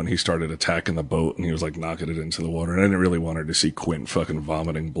 towards the end, when he started attacking the boat and he was like knocking it into the water. And I didn't really want her to see Quint fucking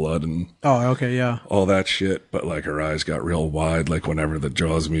vomiting blood and all that shit. But like her eyes got real wide, like whenever the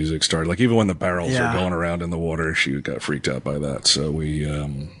Jaws music started. Like even when the barrels are going around in the water, she got freaked out by that. So we,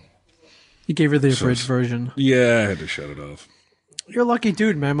 you gave her the abridged version. Yeah, I had to shut it off. You're a lucky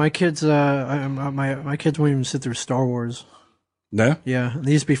dude, man. My kids, my kids won't even sit through Star Wars. No? Yeah,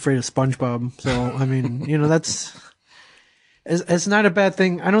 they used to be afraid of SpongeBob. So I mean, that's it's not a bad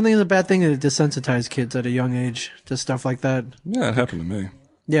thing. I don't think it's a bad thing to desensitize kids at a young age to stuff like that. Yeah, it happened to me.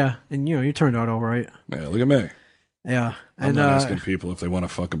 Yeah, and you turned out all right. Yeah, look at me. Yeah, I'm and not asking people if they want to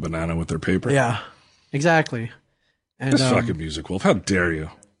fuck a banana with their paper. yeah, exactly. And This fucking Music Wolf. How dare you?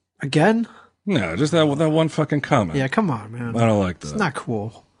 again, No, just that one fucking comment. yeah, come on, man. I don't like that. It's not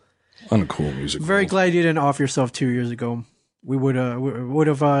cool. Uncool Music Very Wolf. glad you didn't off yourself 2 years ago. We would have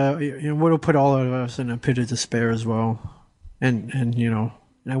put all of us in a pit of despair as well, and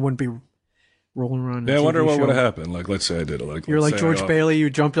I wouldn't be rolling around. Yeah, I wonder what would have have happened. Like, let's say I did it. Like, You're let's like say I George Bailey. You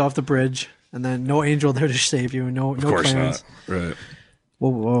jumped off the bridge, and then no angel there to save you. No, Of course plans. not. Right.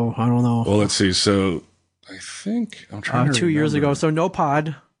 Whoa, I don't know. Well, let's see. So, I think I'm trying to 2 years remember. ago, so no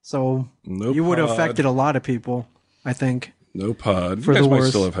pod. So No you would have pod. affected a lot of people, I think. No pod. For You guys the might worst.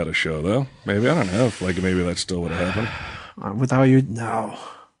 still have had a show though. Maybe, I don't know. If, like, maybe that still would have happened. Without you, no.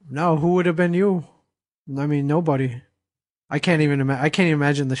 Who would have been you? I mean, nobody. I can't even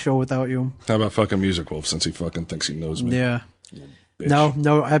imagine the show without you. How about fucking Music Wolf? Since he fucking thinks he knows me. Yeah. Bitch.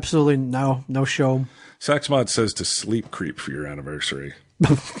 No, absolutely no show. Saxmod says to sleep creep for your anniversary.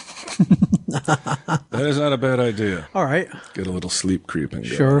 That is not a bad idea. All right, Get a little sleep creeping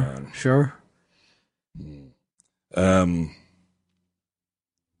going on. sure.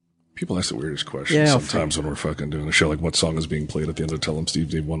 People ask the weirdest questions Yeah, sometimes when we're fucking doing a show. Like, what song is being played at the end of Tell 'em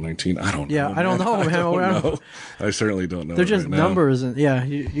Steve Dave 119? I don't know. Yeah, I don't know, man. I don't know. I certainly don't know. They're just right now. numbers, and yeah,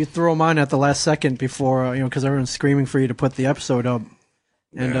 you throw them on at the last second before because everyone's screaming for you to put the episode up,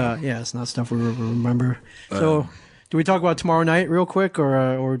 and it's not stuff we remember. So, do we talk about tomorrow night real quick,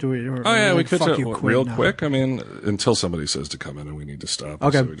 or do we? Or, Oh, yeah, or we could fuck talk you, quit real now? quick. I mean, until somebody says to come in and we need to stop.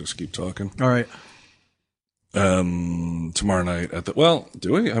 Okay. So we just keep talking. All right, Tomorrow night at the,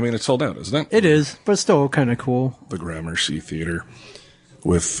 do we? I mean, it's sold out, isn't it? it is, but it's still kind of cool. The Gramercy Theater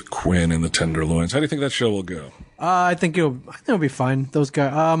with Quinn and the Tenderloins. How do you think that show will go? I think it'll be fine. Those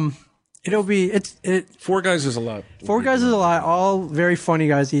guys, Four guys is a lot. Four guys is a lot, all very funny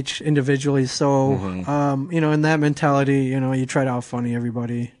guys, each individually. So, in that mentality, you try to out funny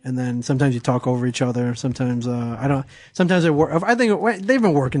everybody, and then sometimes you talk over each other. Sometimes Sometimes it work. I think they've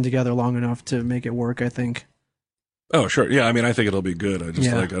been working together long enough to make it work. I think. Oh, sure. Yeah, I mean, I think it'll be good. I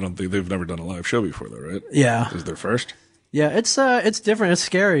Yeah. don't think they've never done a live show before, though, right? Yeah, This is their first? yeah. It's different. It's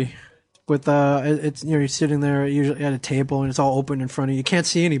scary. With it's you're sitting there usually at a table and it's all open in front of you. You can't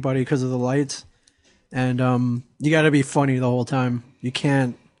see anybody because of the lights, and you got to be funny the whole time. You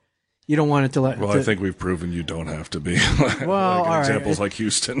can't. You don't want it to let. Well, I think we've proven you don't have to be. Well, all right. Examples like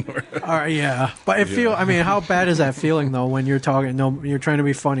Houston. Yeah, but I mean, how bad is that feeling though when you're talking? No, you're trying to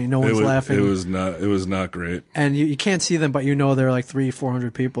be funny. No one's laughing. It was not great. And you can't see them, but there are like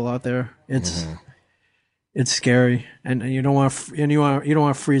 300-400 people out there. It's scary, and you don't want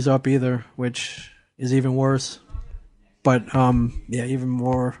to freeze up either, which is even worse. But even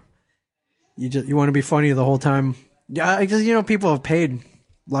more. You want to be funny the whole time. Yeah, because people have paid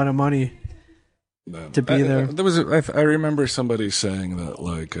a lot of money to be there. I remember somebody saying that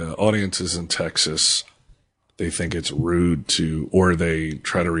like audiences in Texas, they think it's rude or they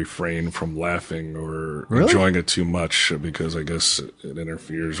try to refrain from laughing or enjoying it too much because I guess it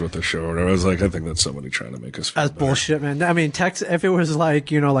interferes with the show. Or I was like, I think that's somebody trying to make us feel That's better. bullshit, man. I mean, Texas. If it was like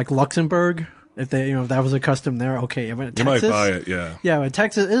like Luxembourg, if they if that was a custom there, okay. But You Texas, might buy it, yeah. Yeah, but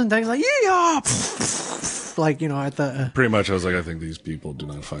Texas isn't Texas like like at the Pretty much, I was like, I think these people do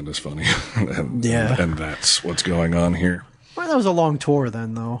not find us funny, and Yeah. and that's what's going on here well, that was a long tour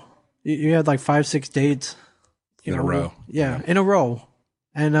then though. You had like 5-6 dates in a row. Yeah, in a row.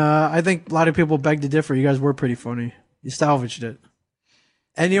 And I think a lot of people beg to differ. You guys were pretty funny. You salvaged it.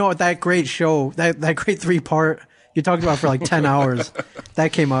 And that great show, that great 3-part you talked about for like 10 hours,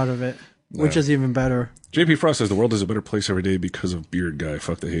 that came out of it, which is even better. JP Frost says the world is a better place every day because of Beard Guy.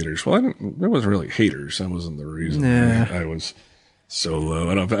 Fuck the haters. Well, there wasn't really haters. That wasn't the reason. Nah. I was so low.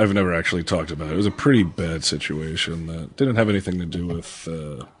 I've never actually talked about it. It was a pretty bad situation that didn't have anything to do with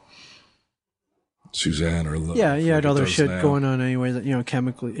Suzanne or love. Yeah, you had like it other does shit now. going on anyways,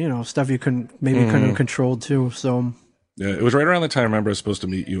 chemically, stuff you couldn't have controlled too. So, Yeah, it was right around the time. I remember I was supposed to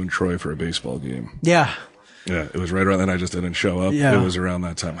meet you and Troy for a baseball game. yeah. Yeah, it was right around then. I just didn't show up. Yeah. It was around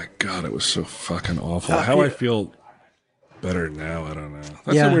that time. My God, it was so fucking awful. How I feel better now, I don't know.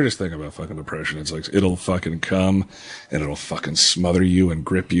 That's Yeah. the weirdest thing about fucking depression. It's like it'll fucking come and it'll fucking smother you and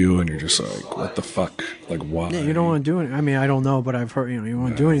grip you, and you're just like, what the fuck? Like, why? Yeah, you don't want to do it. I mean, I don't know, but I've heard, you don't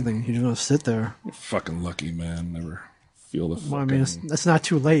want to do anything. You just want to sit there. You're fucking lucky, man. Never feel the Well, I fucking... mean, it's not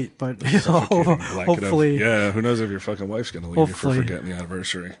too late, but suffocating blanket of- hopefully, yeah, who knows if your fucking wife's going to leave you for Hopefully. forgetting the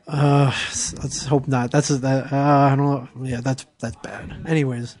anniversary. let's hope not. I don't know. Yeah, that's bad.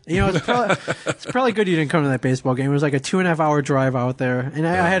 Anyways, it's probably good you didn't come to that baseball game. It was like a 2.5 hour drive out there, and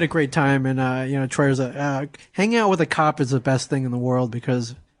I had a great time. And Troy was hanging out with a cop is the best thing in the world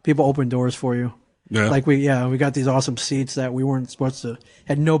because people open doors for you. Yeah. Like we got these awesome seats that we weren't supposed to,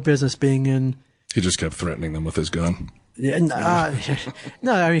 had no business being in. He just kept threatening them with his gun. Yeah,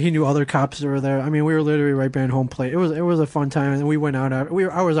 no, I mean he knew other cops that were there. I mean we were literally right behind home plate. It was a fun time, and we went out. I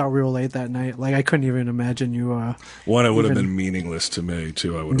was out real late that night. Like I couldn't even imagine you. One, it would have been meaningless to me.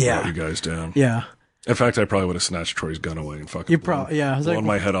 Two, I would have brought you guys down. Yeah. In fact, I probably would have snatched Troy's gun away and fucking I was blown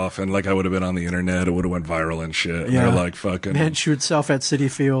my head off, and like I would have been on the internet. It would have went viral and shit. And Yeah. they're like fucking Man shoots self at City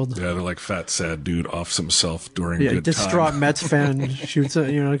Field. yeah, they're like fat sad dude offs himself during Yeah, good distraught time. Mets fan shoots.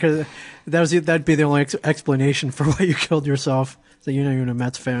 Because that'd be the only explanation for why you killed yourself. So you're a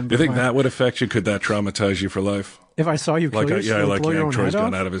Mets fan. Do you think that would affect you? Could that traumatize you for life? If I saw you kill Like yourself, like blow your yank own Troy's head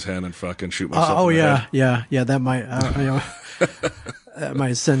gun off? out of his hand and fucking shoot myself. Oh in the head. yeah, that might that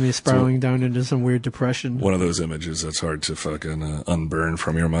might send me spiraling down into some weird depression. One of those images that's hard to fucking unburn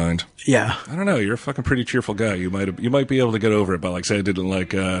from your mind. Yeah, I don't know. You're a fucking pretty cheerful guy. You might be able to get over it. But like, say I did in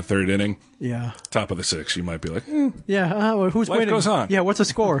like third inning, yeah. top of the sixth, you might be like, Yeah, well, who's Life winning? goes on. Yeah, what's the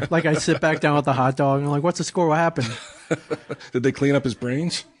score? Like I sit back down with the hot dog and I'm like, what's the score? What happened? did they clean up his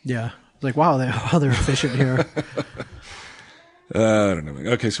brains? Yeah, like wow, they're efficient here. I don't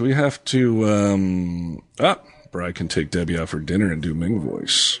know. Okay, so we have to. Bride can take Debbie out for dinner and do Ming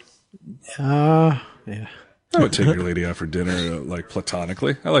voice. Yeah. I would take your lady out for dinner, like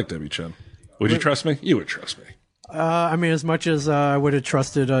platonically. I like Debbie Chen. Would you trust me? You would trust me. I mean, as much as I would have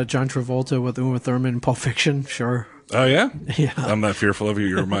trusted John Travolta with Uma Thurman in Pulp Fiction, sure. Oh yeah, Yeah. I'm not fearful of you.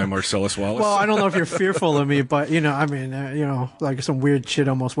 You're my Marcellus Wallace. Well, I don't know if you're fearful of me, but I mean, like some weird shit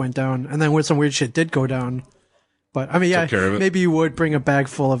almost went down, and then when some weird shit did go down. But I mean, yeah, care of it. maybe you would bring a bag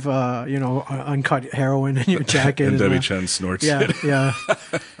full of uncut heroin in your jacket. and Debbie Chen snorts Yeah, it. yeah,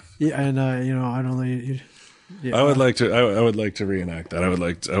 yeah, and I don't know. Yeah. I would like to. I would like to reenact that. I would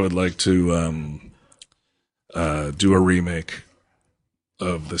like to do a remake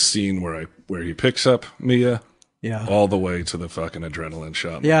of the scene where he picks up Mia Yeah. all the way to the fucking adrenaline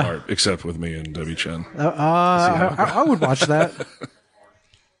shot in Yeah. the heart, except with me and Debbie Chen. I would watch that.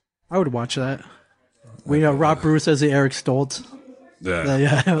 I would watch that. We know Rob Bruce as the Eric Stoltz. Yeah,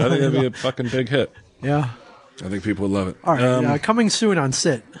 Yeah. I think that'd be a fucking big hit. Yeah. I think people would love it. All right. Coming soon on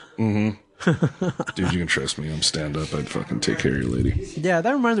Sit. Dude, you can trust me. I'm stand up. I'd fucking take care of your lady. Yeah,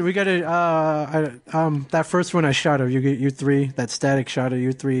 that reminds me. We got to that first one I shot of you three, that static shot of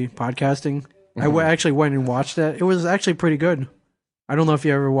you three podcasting. I actually went and watched that. It was actually pretty good. I don't know if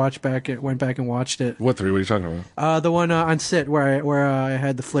you ever went back and watched it. What three? What are you talking about? The one on Sit where I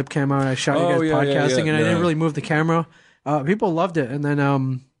had the flip cam on. I shot you guys yeah, podcasting, and I didn't yeah. really move the camera. People loved it, and then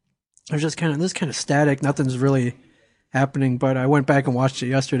it was just kind of static. Nothing's really happening. But I went back and watched it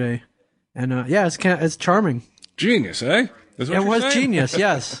yesterday, and it's charming. Genius, eh? Is what It you're was saying? genius,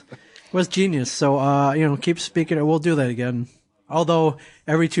 yes. It was genius. So, keep speaking. We'll do that again. Although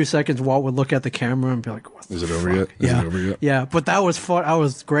every 2 seconds, Walt would look at the camera and be like, what the Is it over fuck? yet? Is Yeah. it over yet? Yeah, but that was fun. That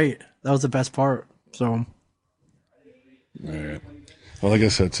was great. That was the best part. So All right. Well, I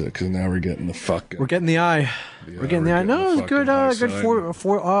guess that's it, because now we're getting the fucking... we're getting the eye. We're getting the eye. No, it was good. Good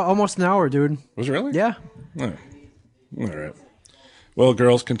for almost an hour, dude. Was it really? Yeah. All right. Well,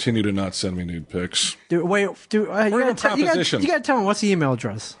 girls, continue to not send me nude pics. Dude, wait. Dude, you in a gotta proposition. you gotta tell them what's the email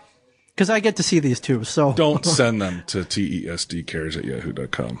address. Because I get to see these too. So Don't send them to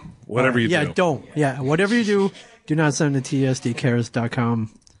tesdcares@yahoo.com. Whatever you yeah, do. don't. Yeah, whatever you do not send to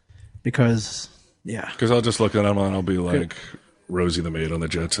tsdcares.com because yeah. Because I'll just look at them and I'll be like Rosie the maid on the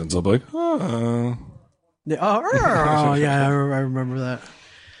Jetsons. I'll be like, oh, Oh, yeah, I remember that.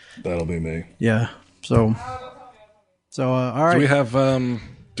 that'll be me. Yeah. So all right. Do we have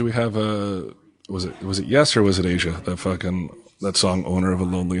was it Yes or was it Asia? That song Owner of a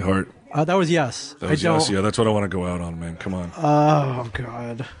Lonely Heart. That was yes. That was I don't. Yes. Yeah, that's what I want to go out on, man. Come on. Oh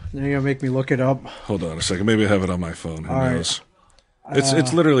God. Now you're gonna make me look it up. Hold on a second. Maybe I have it on my phone. Who All right. knows?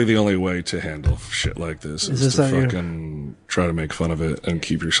 It's literally the only way to handle shit like this is this to that you- fucking try to make fun of it and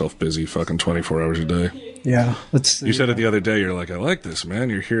keep yourself busy fucking 24 hours a day. Yeah. Let's. You said it the other day. You're like, I like this, man.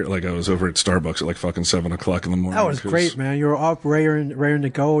 You're here. Like I was over at Starbucks at like fucking 7 o'clock in the morning. That was 'cause- great, man. You're up, raring to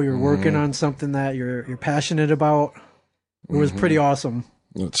go. You're Mm-hmm. working on something that you're passionate about. It was pretty Mm-hmm. awesome.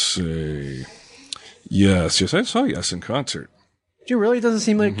 Let's see. Yes, I saw Yes in concert. It really doesn't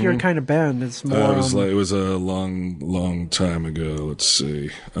seem like your kind of band. It's more. It was a long time ago. Let's see.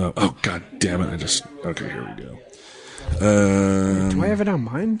 Oh god damn it! Okay, here we go. Do I have it on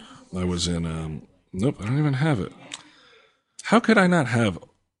mine? I was in, nope, I don't even have it. How could I not have?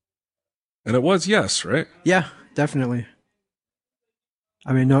 And it was yes, right? Yeah, definitely.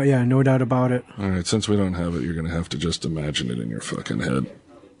 I mean, no doubt about it. All right, since we don't have it, you're going to have to just imagine it in your fucking head.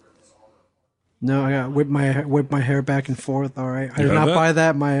 No, I got whip my hair back and forth. All right, I You did have not that? buy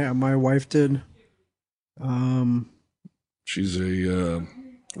that. My wife did. She's a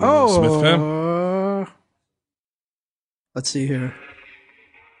Smith fan. Let's see here.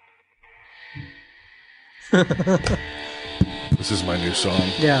 This is my new song.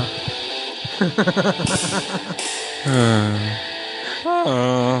 Yeah.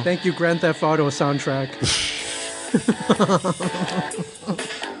 Thank you, Grand Theft Auto soundtrack.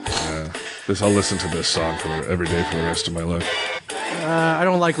 I'll listen to this song every day for the rest of my life. I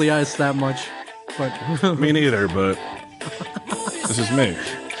don't like Lee Ice that much, but Me neither, but this is me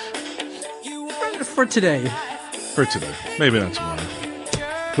for today, for today. Maybe not tomorrow.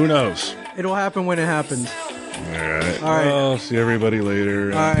 Who knows? it'll happen when it happens. All right. All right. Well, see everybody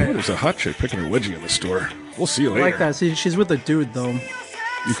later. All right. There's a hot chick picking her wedgie in the store. We'll see you I later. like that. See, she's with a dude though.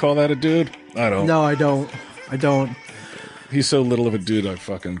 You call that a dude? I don't. No, I don't. He's so little of a dude. I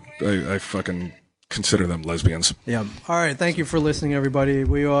fucking consider them lesbians. Yeah. All right. Thank you for listening, everybody.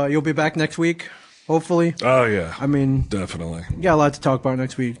 You'll be back next week, hopefully. Oh yeah. I mean, Definitely. we got a lot to talk about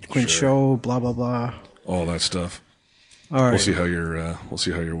next week. Quinn show, blah blah blah. All that stuff. All right. We'll see how your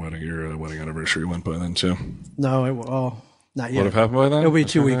wedding anniversary went by then too. No, not yet. What have happened by then? It'll be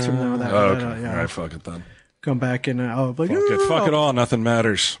 2 weeks from now. Okay. Yeah. All right. Fuck it then. Come back and I'll be like, Fuck it all. Nothing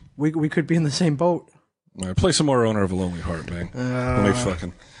matters. We could be in the same boat. All right, play some more Owner of a Lonely Heart, man.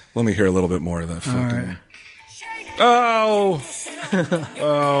 Let me hear a little bit more of that fucking. right. Oh.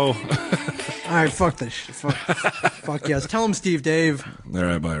 All right, fuck this shit. Fuck yes. Tell him, Steve Dave. All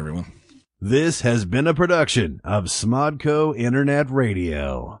right, bye everyone. This has been a production of Smodco Internet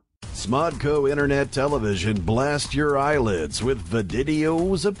Radio. Smodco Internet Television blasts your eyelids with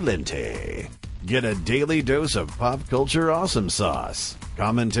videos aplenty. Get a daily dose of pop culture awesome sauce.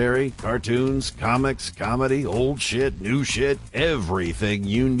 Commentary, cartoons, comics, comedy, old shit, new shit, everything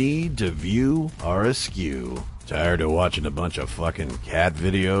you need to view are askew. Tired of watching a bunch of fucking cat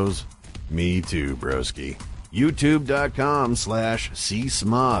videos? Me too, broski.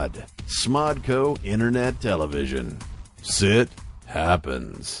 YouTube.com/csmod. Smodco Internet Television. Sit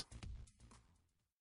happens.